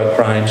anti-drug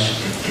crimes,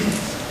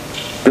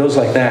 bills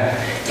like that.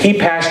 He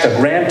passed a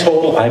grand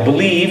total, I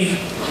believe,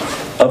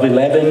 of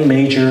 11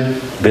 major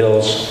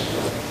bills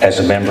as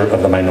a member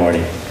of the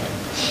minority.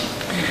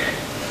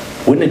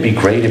 Wouldn't it be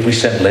great if we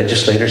sent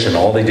legislators and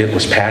all they did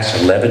was pass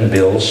 11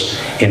 bills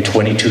in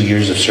 22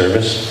 years of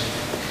service?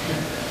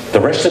 The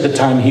rest of the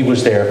time he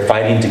was there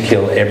fighting to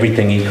kill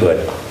everything he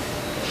could,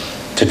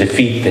 to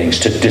defeat things,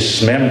 to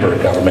dismember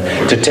government,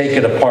 to take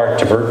it apart,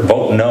 to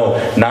vote no,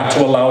 not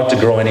to allow it to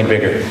grow any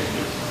bigger.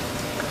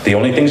 The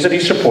only things that he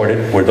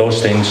supported were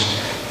those things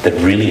that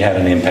really had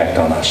an impact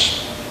on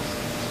us.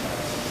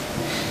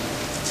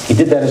 He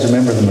did that as a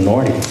member of the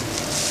minority.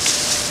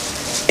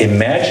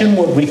 Imagine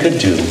what we could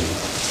do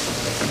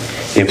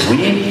if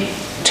we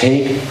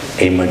take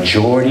a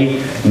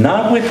majority,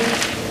 not with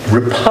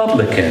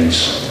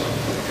Republicans,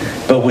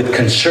 but with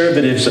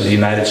conservatives of the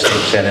United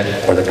States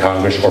Senate or the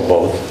Congress or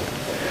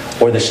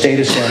both, or the state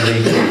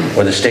assembly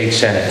or the state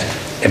senate.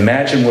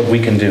 Imagine what we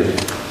can do.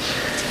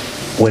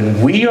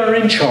 When we are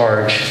in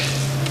charge,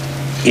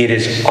 it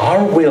is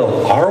our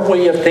will, our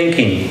way of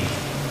thinking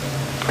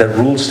that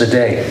rules the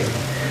day.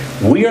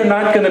 We are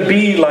not going to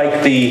be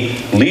like the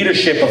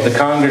leadership of the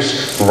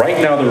Congress right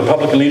now, the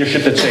Republican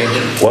leadership that's saying,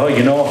 well,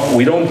 you know,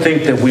 we don't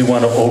think that we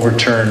want to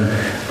overturn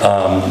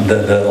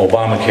the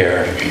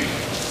Obamacare.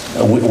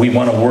 We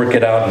want to work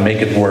it out and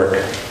make it work.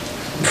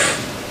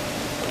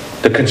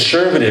 The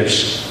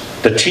conservatives,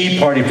 the Tea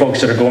Party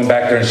folks that are going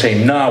back there and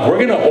saying, nah, we're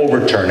going to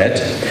overturn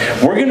it.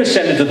 We're going to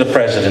send it to the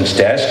president's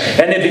desk.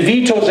 And if he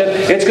vetoes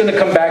it, it's going to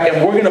come back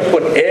and we're going to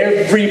put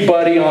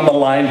everybody on the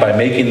line by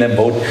making them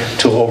vote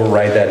to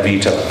override that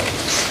veto.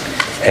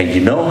 And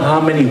you know how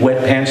many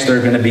wet pants there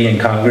are going to be in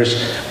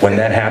Congress when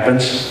that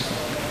happens?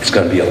 It's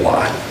going to be a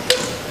lot.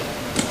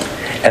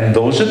 And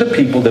those are the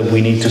people that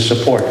we need to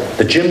support.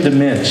 The Jim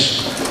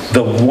DeMints,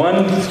 the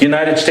one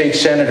United States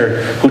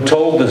Senator who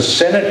told the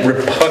Senate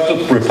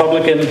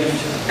Republican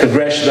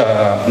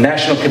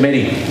National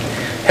Committee,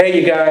 hey,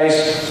 you guys,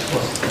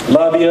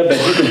 love you, but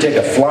you can take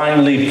a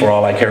flying leap for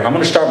all I care. I'm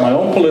going to start my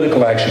own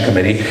political action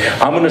committee.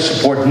 I'm going to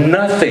support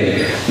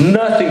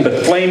nothing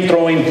but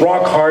flame-throwing,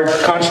 rock-hard,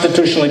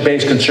 constitutionally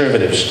based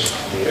conservatives.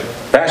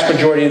 Vast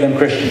majority of them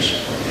Christians.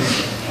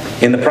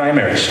 In the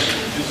primaries,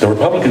 the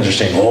Republicans are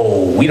saying,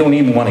 oh, we don't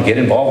even want to get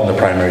involved in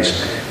the primaries.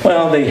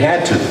 Well, they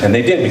had to, and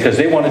they did, because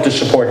they wanted to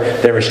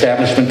support their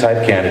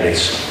establishment-type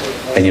candidates.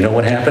 And you know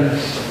what happened?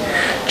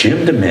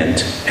 Jim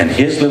DeMint and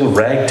his little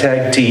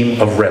ragtag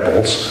team of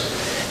rebels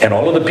and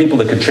all of the people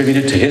that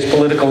contributed to his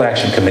political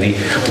action committee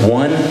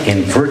won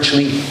in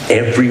virtually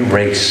every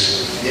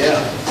race.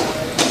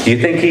 Yeah. Do you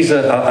think he's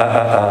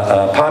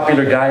a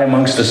popular guy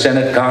amongst the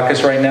Senate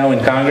caucus right now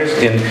in Congress,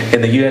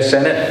 in the U.S.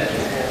 Senate?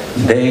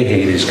 They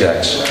hate his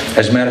guts.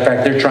 As a matter of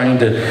fact, they're trying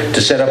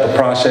to set up a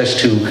process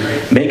to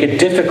make it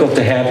difficult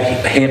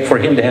for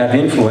him to have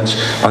influence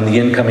on the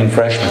incoming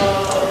freshmen.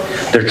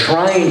 They're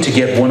trying to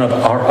get one of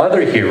our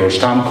other heroes,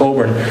 Tom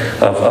Coburn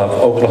of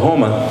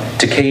Oklahoma,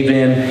 to cave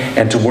in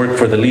and to work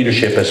for the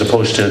leadership as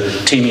opposed to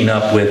teaming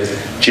up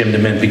with Jim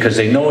DeMint, because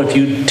they know if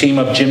you team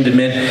up Jim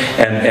DeMint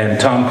and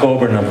Tom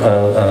Coburn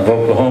of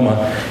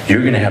Oklahoma,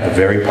 you're going to have a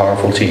very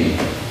powerful team.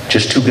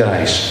 Just two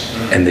guys,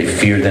 and they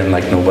fear them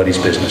like nobody's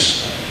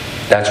business.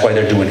 That's why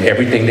they're doing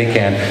everything they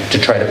can to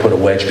try to put a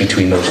wedge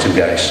between those two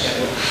guys.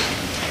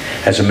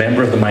 As a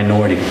member of the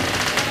minority,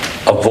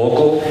 a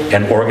vocal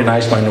and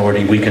organized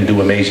minority, we can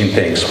do amazing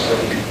things.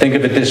 Think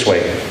of it this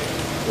way.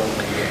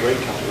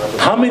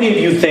 How many of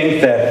you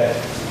think that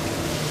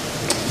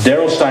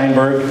Darrell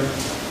Steinberg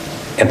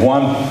and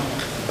Juan,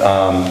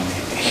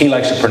 he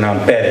likes to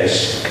pronounce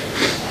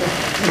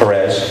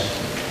Paredes,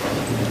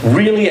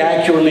 really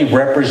accurately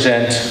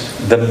represent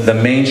the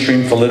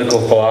mainstream political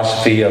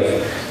philosophy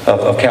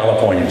of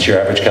Californians,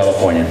 your average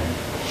Californian?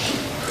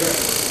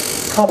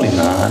 Probably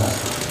not.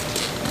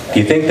 Do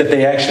you think that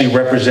they actually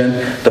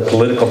represent the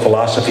political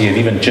philosophy of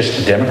even just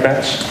the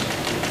Democrats?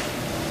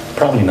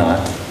 Probably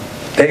not.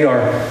 They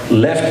are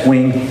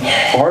left-wing,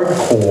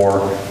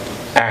 hardcore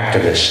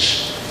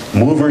activists,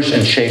 movers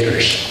and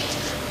shakers.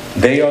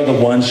 They are the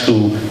ones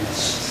who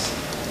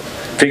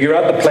figure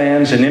out the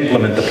plans and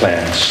implement the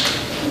plans.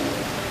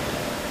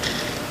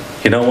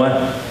 You know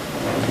what?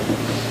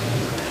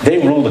 They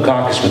rule the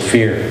caucus with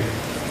fear.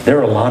 There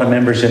are a lot of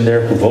members in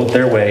there who vote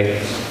their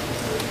way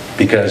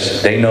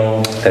because they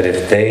know that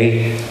if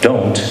they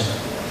don't,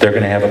 they're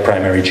going to have a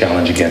primary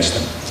challenge against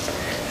them.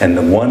 And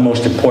the one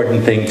most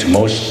important thing to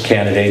most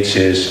candidates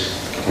is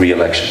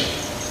re-election.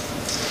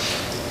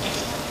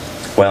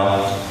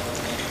 Well,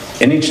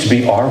 it needs to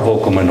be our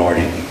vocal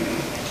minority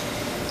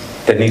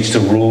that needs to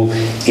rule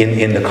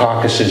in the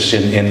caucuses,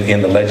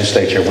 in the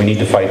legislature. We need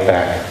to fight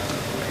back.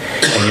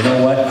 And you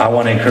know what? I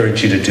want to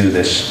encourage you to do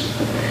this.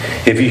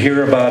 If you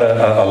hear about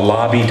a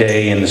lobby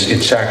day in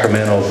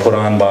Sacramento put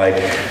on by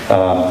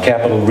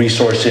Capital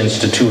Resource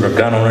Institute or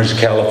Gun Owners of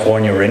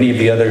California or any of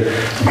the other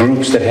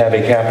groups that have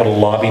a Capital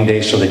Lobbying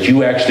Day so that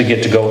you actually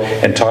get to go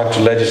and talk to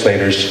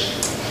legislators,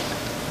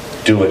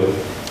 do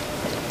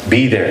it.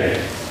 Be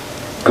there.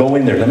 Go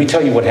in there. Let me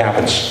tell you what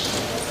happens.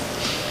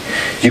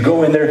 You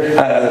go in there,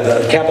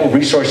 the Capital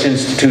Resource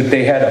Institute,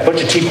 they had a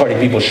bunch of Tea Party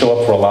people show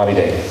up for a lobby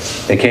day.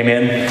 They came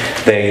in,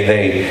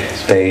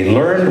 they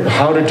learned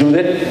how to do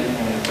it,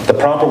 the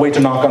proper way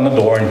to knock on the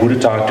door and who to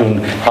talk to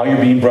and how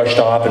you're being brushed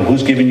off and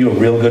who's giving you a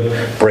real good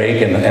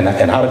break and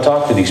how to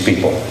talk to these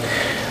people.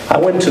 I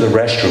went to the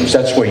restrooms.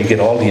 That's where you get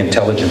all the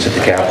intelligence at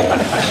the Capitol.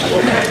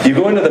 You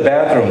go into the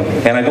bathroom,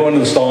 and I go into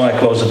the stall and I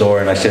close the door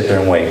and I sit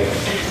there and wait.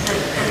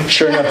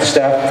 Sure enough, the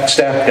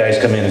staff guys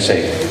come in and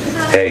say,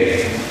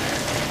 "Hey,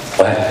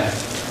 what?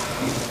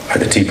 Are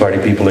the Tea Party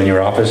people in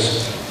your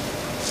office?"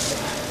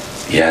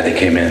 "Yeah, they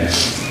came in."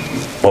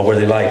 "What were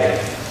they like?"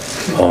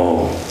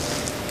 "Oh,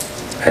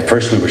 at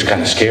first we were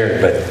kind of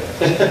scared, but,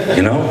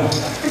 you know,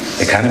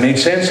 it kind of made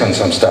sense on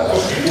some stuff."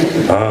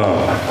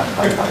 "Oh,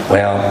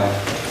 well,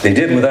 they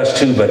did with us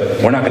too, but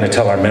we're not going to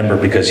tell our member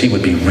because he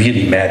would be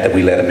really mad that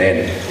we let him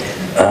in."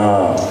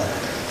 "Oh,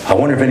 I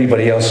wonder if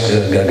anybody else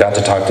got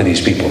to talk to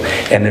these people."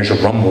 And there's a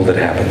rumble that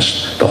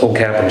happens. The whole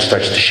Capitol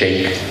starts to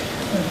shake.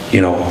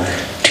 You know,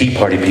 Tea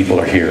Party people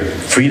are here.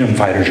 Freedom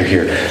fighters are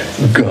here.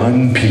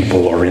 Gun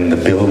people are in the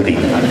building.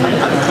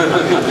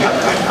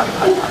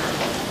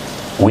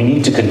 We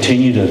need to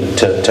continue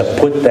to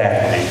put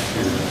that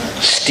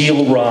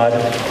steel rod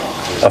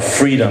of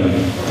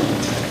freedom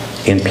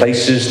in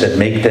places that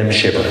make them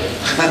shiver.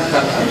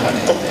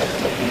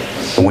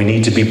 And we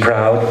need to be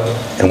proud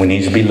and we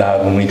need to be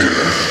loud when we do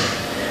it.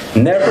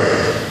 Never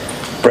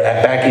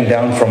backing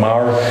down from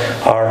our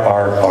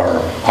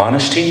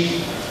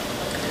honesty,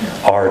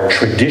 our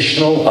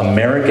traditional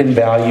American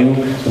value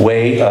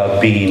way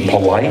of being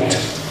polite,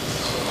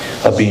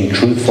 of being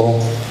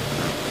truthful,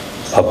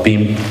 of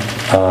being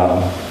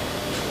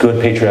good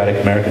patriotic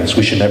Americans.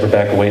 We should never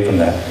back away from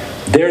that.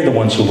 They're the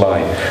ones who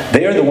lie.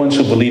 They are the ones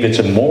who believe it's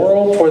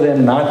immoral for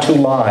them not to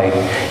lie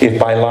if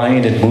by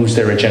lying it moves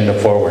their agenda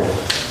forward.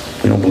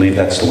 We don't believe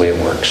that's the way it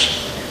works.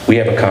 We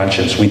have a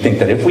conscience. We think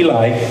that if we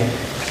lie,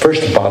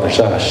 first it bothers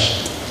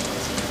us.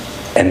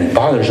 And it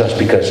bothers us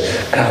because,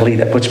 golly,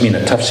 that puts me in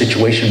a tough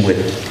situation with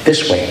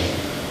this way.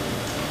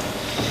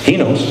 He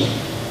knows.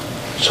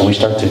 So we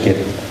start to get,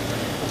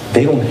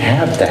 they don't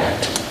have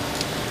that.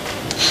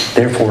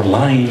 Therefore,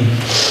 lying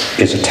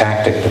is a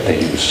tactic that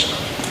they use.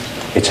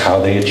 It's how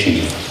they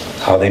achieve,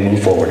 how they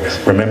move forward.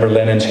 Remember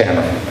Lenin's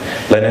hammer.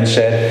 Lenin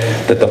said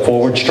that the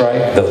forward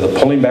strike, the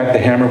pulling back the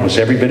hammer was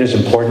every bit as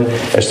important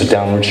as the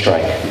downward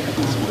strike.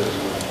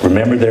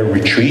 Remember their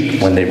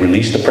retreat when they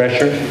released the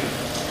pressure?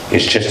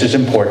 It's just as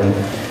important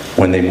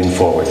when they move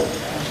forward.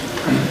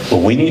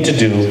 What we need to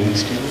do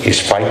is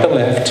fight the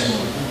left,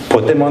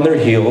 put them on their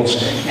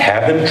heels,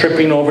 have them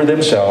tripping over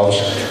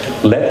themselves,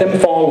 let them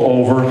fall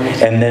over,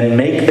 and then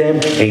make them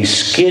a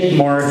skid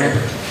mark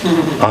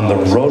on the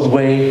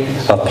roadway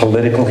of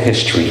political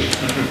history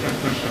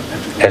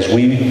as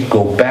we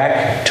go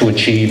back to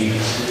achieve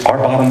our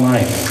bottom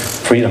line,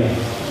 freedom.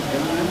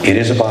 It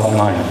is a bottom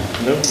line.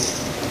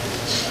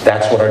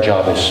 That's what our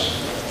job is.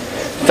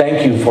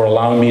 Thank you for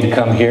allowing me to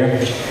come here.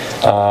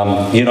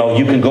 You know,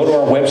 you can go to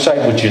our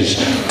website, which is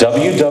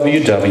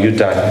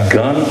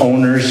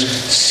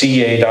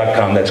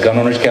www.gunownersca.com. That's Gun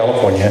Owners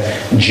California,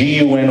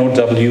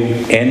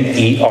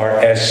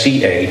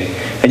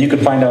 GUNOWNERSCA. And you can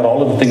find out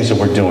all of the things that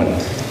we're doing.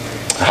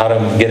 How to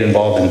get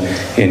involved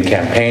in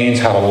campaigns,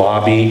 how to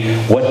lobby,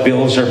 what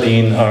bills are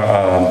being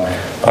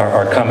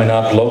are coming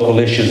up, local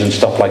issues and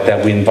stuff like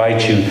that. We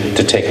invite you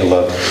to take a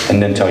look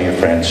and then tell your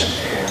friends.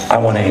 I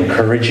want to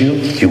encourage you.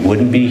 You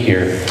wouldn't be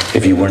here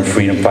if you weren't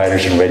freedom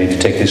fighters and ready to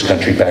take this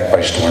country back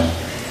by storm.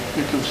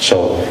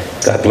 So,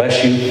 God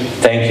bless you,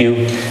 thank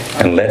you,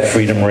 and let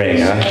freedom ring,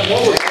 huh?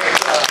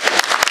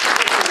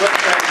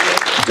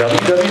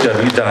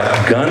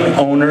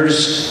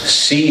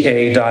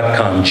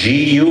 www.gunownersca.com.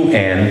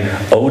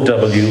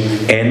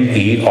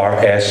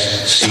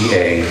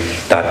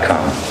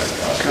 GUNOWNERSCA.com.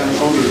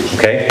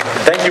 Okay?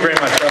 Thank you very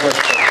much. God bless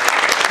you.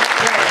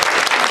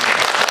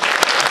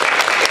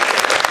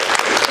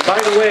 By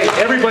the way,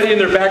 everybody in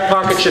their back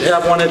pocket should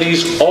have one of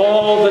these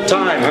all the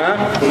time,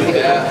 huh?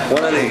 Yeah,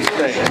 one of these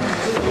things.